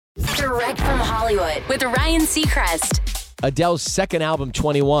Direct from Hollywood with Ryan Seacrest. Adele's second album,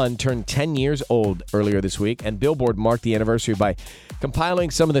 21, turned 10 years old earlier this week, and Billboard marked the anniversary by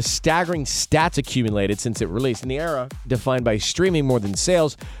compiling some of the staggering stats accumulated since it released. In the era defined by streaming more than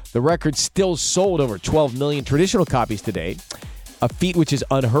sales, the record still sold over 12 million traditional copies today, a feat which is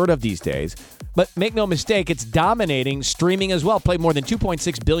unheard of these days. But make no mistake, it's dominating streaming as well. Played more than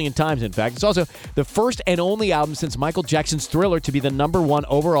 2.6 billion times, in fact. It's also the first and only album since Michael Jackson's Thriller to be the number one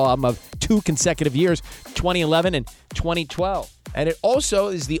overall album of 2 consecutive years, 2011 and 2012. And it also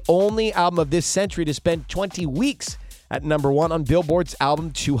is the only album of this century to spend 20 weeks at number one on Billboard's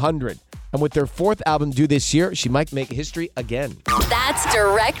Album 200. And with their fourth album due this year, she might make history again. That's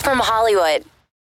Direct from Hollywood.